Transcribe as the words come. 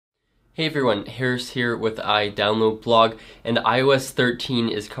Hey everyone, Harris here with iDownload blog, and iOS 13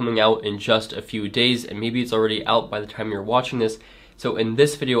 is coming out in just a few days, and maybe it's already out by the time you're watching this. So in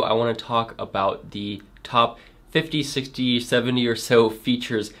this video, I want to talk about the top 50, 60, 70 or so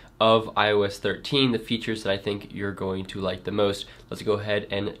features of iOS 13, the features that I think you're going to like the most. Let's go ahead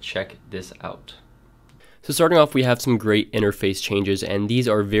and check this out. So starting off, we have some great interface changes, and these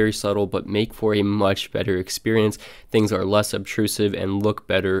are very subtle but make for a much better experience. Things are less obtrusive and look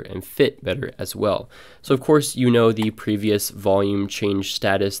better and fit better as well. So of course, you know the previous volume change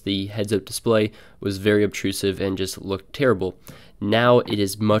status, the heads-up display, was very obtrusive and just looked terrible. Now it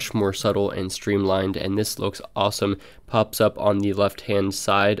is much more subtle and streamlined, and this looks awesome. Pops up on the left-hand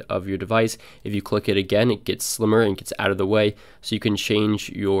side of your device. If you click it again, it gets slimmer and gets out of the way, so you can change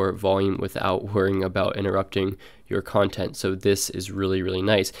your volume without worrying about interrupting your content. So this is really, really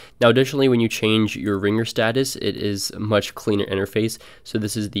nice. Now, additionally, when you change your ringer status, it is a much cleaner interface. So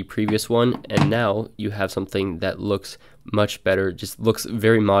this is the previous one, and now you have something that looks much better, just looks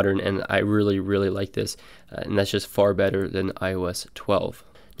very modern, and I really, really like this, and that's just far better than iOS 12.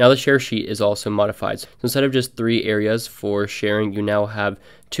 Now the share sheet is also modified. So instead of just 3 areas for sharing, you now have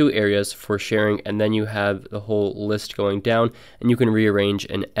 2 areas for sharing, and then you have the whole list going down, and you can rearrange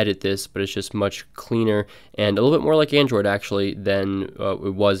and edit this, but it's just much cleaner and a little bit more like Android actually than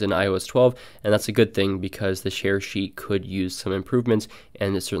it was in iOS 12, and that's a good thing because the share sheet could use some improvements,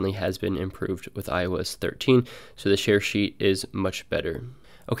 and it certainly has been improved with iOS 13, so the share sheet is much better.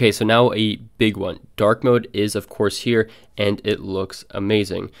 Okay, so now a big one. Dark mode is of course here, and it looks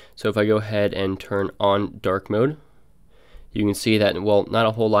amazing. So if I go ahead and turn on dark mode, you can see that, well, not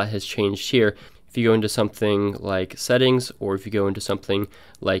a whole lot has changed here. If you go into something like settings, or if you go into something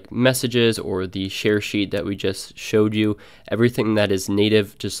like messages or the share sheet that we just showed you, everything that is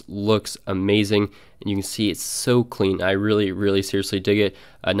native just looks amazing, and you can see it's so clean. I really, really seriously dig it.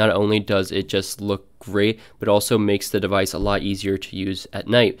 Not only does it just look great, but also makes the device a lot easier to use at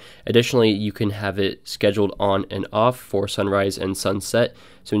night. Additionally, you can have it scheduled on and off for sunrise and sunset.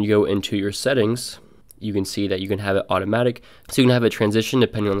 So when you go into your settings, you can see that you can have it automatic, so you can have it transition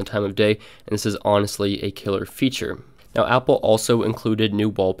depending on the time of day, and this is honestly a killer feature. Now, Apple also included new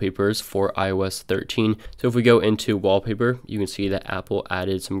wallpapers for iOS 13. So if we go into wallpaper, you can see that Apple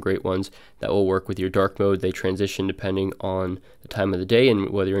added some great ones that will work with your dark mode. They transition depending on the time of the day and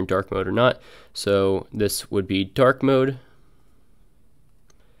whether you're in dark mode or not. So this would be dark mode,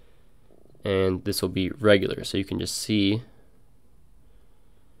 and this will be regular. So you can just see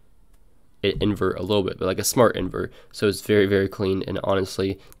it invert a little bit, but like a smart invert. So it's very, very clean, and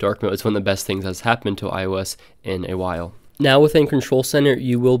honestly, dark mode is one of the best things that's happened to iOS in a while. Now within Control Center,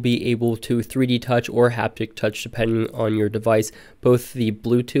 you will be able to 3D touch or haptic touch depending on your device, both the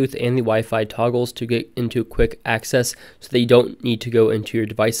Bluetooth and the Wi-Fi toggles to get into quick access, so that you don't need to go into your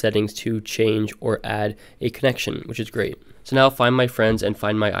device settings to change or add a connection, which is great. So now Find My Friends and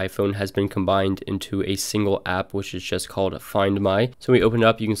Find My iPhone has been combined into a single app, which is just called Find My. So when we open it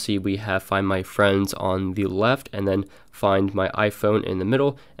up, you can see we have Find My Friends on the left, and then Find My iPhone in the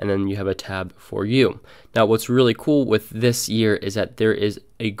middle, and then you have a tab for you. Now what's really cool with this year is that there is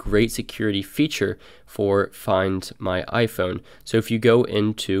a great security feature for Find My iPhone. So if you go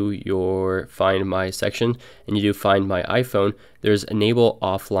into your Find My section and you do Find My iPhone, there's Enable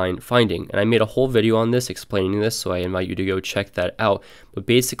Offline Finding. And I made a whole video on this explaining this, so I invite you to go check that out. But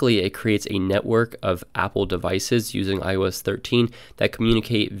basically it creates a network of Apple devices using iOS 13 that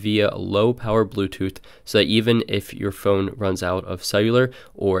communicate via low power Bluetooth, so that even if your phone runs out of cellular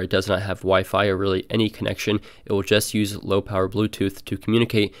or it does not have Wi-Fi or really any connection, it will just use low power Bluetooth to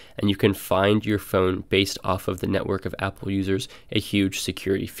communicate, and you can find your phone based off of the network of Apple users, a huge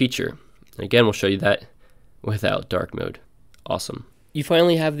security feature. And again, we'll show you that without dark mode. Awesome. You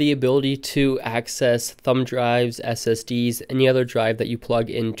finally have the ability to access thumb drives, SSDs, any other drive that you plug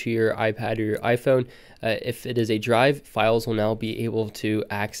into your iPad or your iPhone. If it is a drive, files will now be able to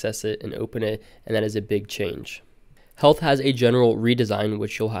access it and open it, and that is a big change. Health has a general redesign,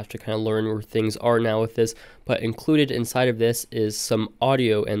 which you'll have to kind of learn where things are now with this, but included inside of this is some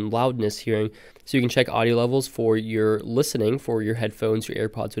audio and loudness hearing. So you can check audio levels for your listening, for your headphones, your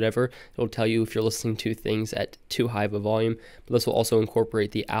AirPods, whatever. It'll tell you if you're listening to things at too high of a volume. But this will also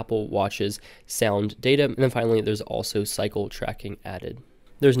incorporate the Apple Watch's sound data. And then finally, there's also cycle tracking added.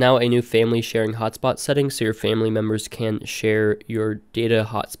 There's now a new family sharing hotspot setting, so your family members can share your data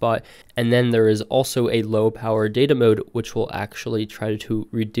hotspot. And then there is also a low power data mode, which will actually try to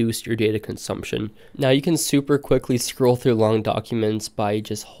reduce your data consumption. Now you can super quickly scroll through long documents by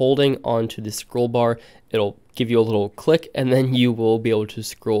just holding onto the scroll bar. It'll give you a little click, and then you will be able to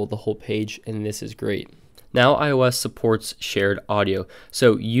scroll the whole page, and this is great. Now iOS supports shared audio,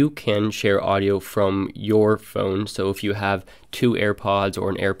 so you can share audio from your phone. So if you have two AirPods or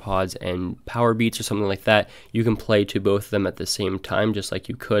an AirPods and Power Beats or something like that, you can play to both of them at the same time, just like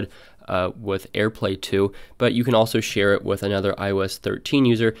you could with AirPlay 2, but you can also share it with another iOS 13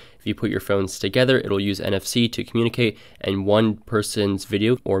 user. If you put your phones together, it'll use NFC to communicate, and one person's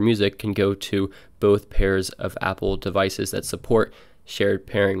video or music can go to both pairs of Apple devices that support shared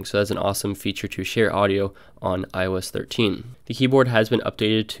pairing. So that's an awesome feature to share audio on iOS 13. The keyboard has been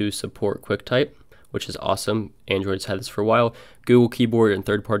updated to support QuickType, which is awesome. Android's had this for a while. Google Keyboard and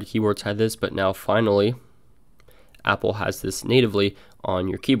third-party keyboards had this, but now finally Apple has this natively on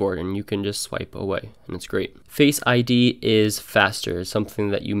your keyboard, and you can just swipe away, and it's great. Face ID is faster, something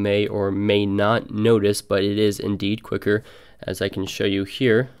that you may or may not notice, but it is indeed quicker, as I can show you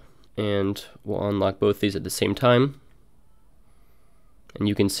here. And we'll unlock both these at the same time, and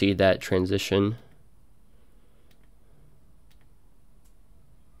you can see that transition.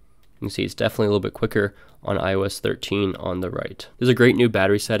 You can see it's definitely a little bit quicker on iOS 13 on the right. There's a great new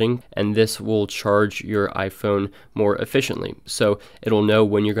battery setting, and this will charge your iPhone more efficiently. So it'll know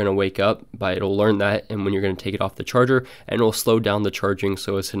when you're going to wake up, but it'll learn that, and when you're going to take it off the charger, and it'll slow down the charging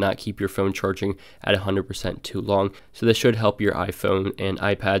so as to not keep your phone charging at 100% too long. So this should help your iPhone and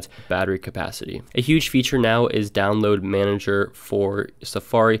iPad's battery capacity. A huge feature now is Download Manager for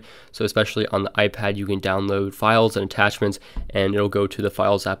Safari. So especially on the iPad, you can download files and attachments, and it'll go to the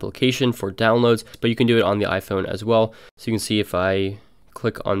Files application for downloads, but you can do it on the iPhone as well. So you can see if I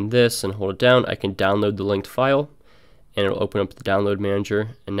click on this and hold it down, I can download the linked file, and it'll open up the download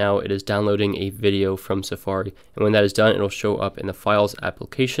manager, and now it is downloading a video from Safari. And when that is done, it'll show up in the Files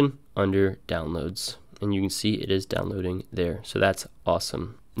application under Downloads, and you can see it is downloading there. So that's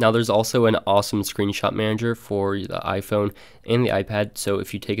awesome. Now there's also an awesome screenshot manager for the iPhone and the iPad. So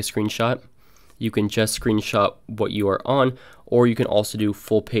if you take a screenshot, you can just screenshot what you are on, or you can also do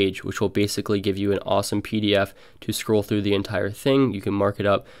full page, which will basically give you an awesome PDF to scroll through the entire thing. You can mark it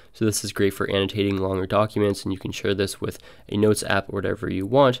up. So this is great for annotating longer documents, and you can share this with a notes app or whatever you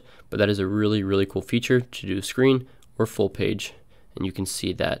want. But that is a really, really cool feature to do screen or full page. And you can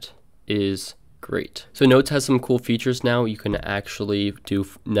see that is great. So Notes has some cool features now. You can actually do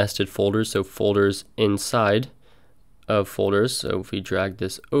nested folders, so folders inside of folders. So if we drag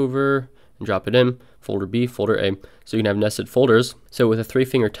this over and drop it in, folder B, folder A. So you can have nested folders. So with a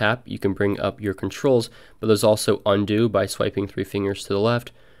 3-finger tap, you can bring up your controls, but there's also undo by swiping 3 fingers to the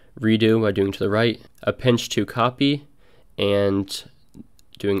left, redo by doing to the right, a pinch to copy, and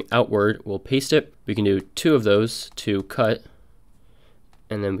doing outward will paste it. We can do 2 of those to cut,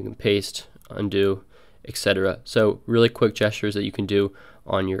 and then we can paste, undo, etc. So really quick gestures that you can do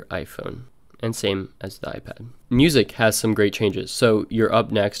on your iPhone. And same as the iPad. Music has some great changes. So your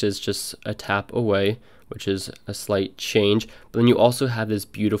up next is just a tap away, which is a slight change. But then you also have this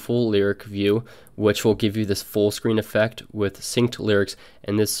beautiful lyric view, which will give you this full screen effect with synced lyrics,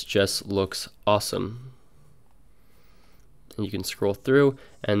 and this just looks awesome. And you can scroll through,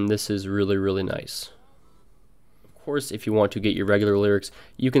 and this is really, really nice. Of course, if you want to get your regular lyrics,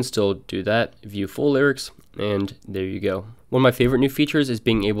 you can still do that. View full lyrics, and there you go. One of my favorite new features is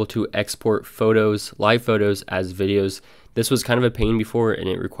being able to export photos, live photos, as videos. This was kind of a pain before, and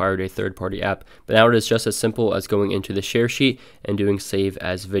it required a third-party app, but now it is just as simple as going into the share sheet and doing save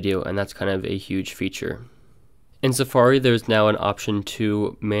as video, and that's kind of a huge feature. In Safari, there's now an option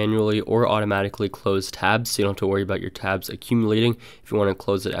to manually or automatically close tabs, so you don't have to worry about your tabs accumulating. If you want to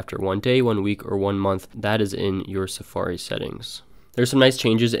close it after 1 day, 1 week, or 1 month, that is in your Safari settings. There's some nice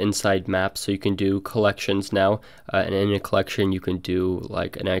changes inside Maps, so you can do collections now, and in a collection you can do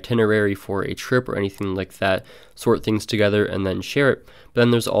like an itinerary for a trip or anything like that, sort things together and then share it. But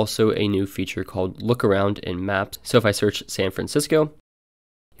then there's also a new feature called Look Around in Maps. So if I search San Francisco,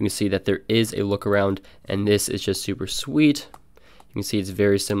 you can see that there is a look around, and this is just super sweet. You can see it's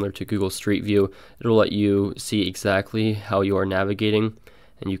very similar to Google Street View. It'll let you see exactly how you are navigating,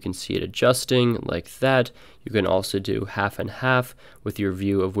 and you can see it adjusting like that. You can also do half and half with your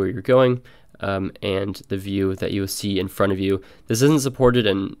view of where you're going and the view that you'll see in front of you. This isn't supported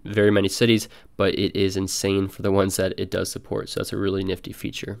in very many cities, but it is insane for the ones that it does support, so that's a really nifty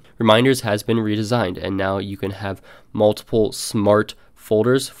feature. Reminders has been redesigned, and now you can have multiple smart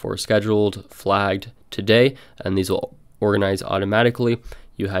folders for scheduled, flagged, today, and these will organize automatically.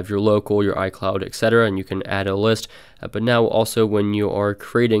 You have your local, your iCloud, etc., and you can add a list. But now also when you are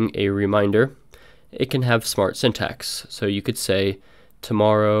creating a reminder, it can have smart syntax. So you could say,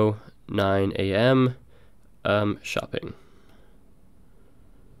 tomorrow, 9 a.m., shopping.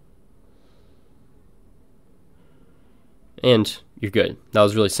 And you're good. That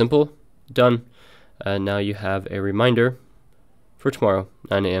was really simple. Done. now you have a reminder for tomorrow,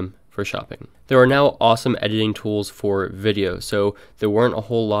 9 a.m. for shopping. There are now awesome editing tools for video. So there weren't a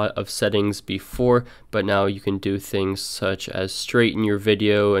whole lot of settings before, but now you can do things such as straighten your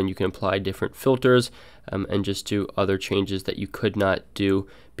video, and you can apply different filters and just do other changes that you could not do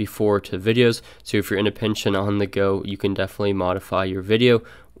before to videos. So if you're in a pinch and on the go, you can definitely modify your video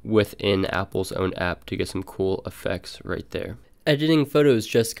within Apple's own app to get some cool effects right there. Editing photos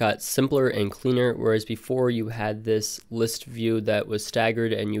just got simpler and cleaner, whereas before you had this list view that was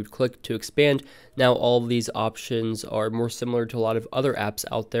staggered and you'd click to expand. Now all of these options are more similar to a lot of other apps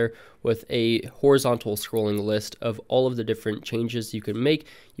out there, with a horizontal scrolling list of all of the different changes you can make.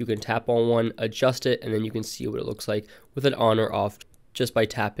 You can tap on one, adjust it, and then you can see what it looks like with it on or off just by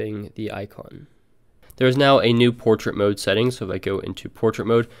tapping the icon. There's now a new portrait mode setting, so if I go into portrait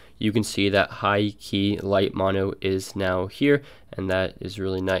mode, you can see that high key light mono is now here, and that is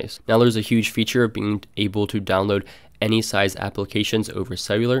really nice. Now there's a huge feature of being able to download any size applications over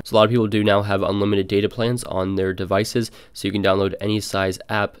cellular. So a lot of people do now have unlimited data plans on their devices, so you can download any size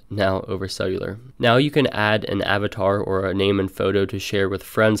app now over cellular. Now you can add an avatar or a name and photo to share with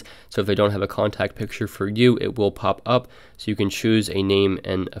friends, so if they don't have a contact picture for you, it will pop up. So you can choose a name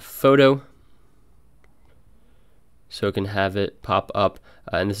and a photo, so it can have it pop up,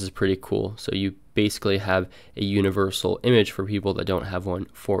 and this is pretty cool. So you basically have a universal image for people that don't have one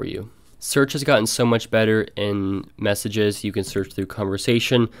for you. Search has gotten so much better in messages. You can search through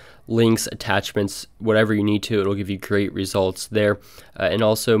conversation, links, attachments, whatever you need to. It'll give you great results there, and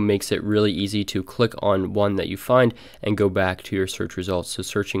also makes it really easy to click on one that you find and go back to your search results. So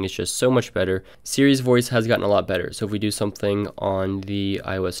searching is just so much better. Siri's voice has gotten a lot better. So if we do something on the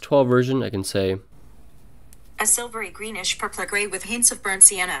iOS 12 version, I can say, a silvery greenish purple gray with hints of burnt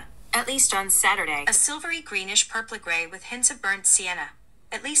sienna, at least on Saturday. A silvery greenish purple gray with hints of burnt sienna,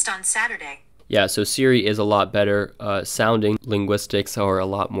 at least on Saturday. Yeah, so Siri is a lot better sounding. Linguistics are a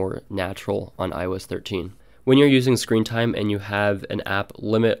lot more natural on iOS 13. When you're using screen time and you have an app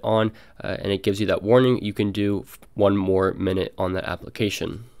limit on and it gives you that warning, you can do 1 more minute on that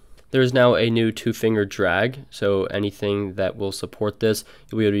application. There's now a new 2-finger drag, so anything that will support this,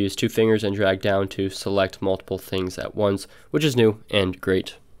 you'll be able to use 2 fingers and drag down to select multiple things at once, which is new and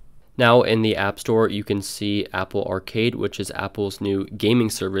great. Now in the App Store, you can see Apple Arcade, which is Apple's new gaming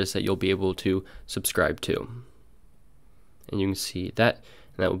service that you'll be able to subscribe to. And you can see that,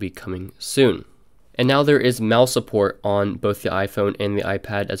 and that will be coming soon. And now there is mouse support on both the iPhone and the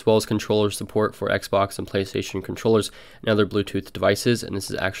iPad, as well as controller support for Xbox and PlayStation controllers and other Bluetooth devices. And this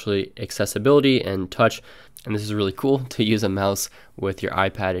is actually accessibility and touch. And this is really cool to use a mouse with your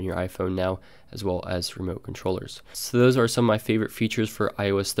iPad and your iPhone now, as well as remote controllers. So those are some of my favorite features for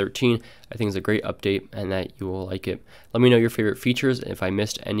iOS 13. I think it's a great update and that you will like it. Let me know your favorite features if I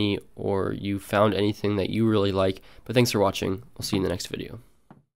missed any or you found anything that you really like. But thanks for watching. I'll see you in the next video.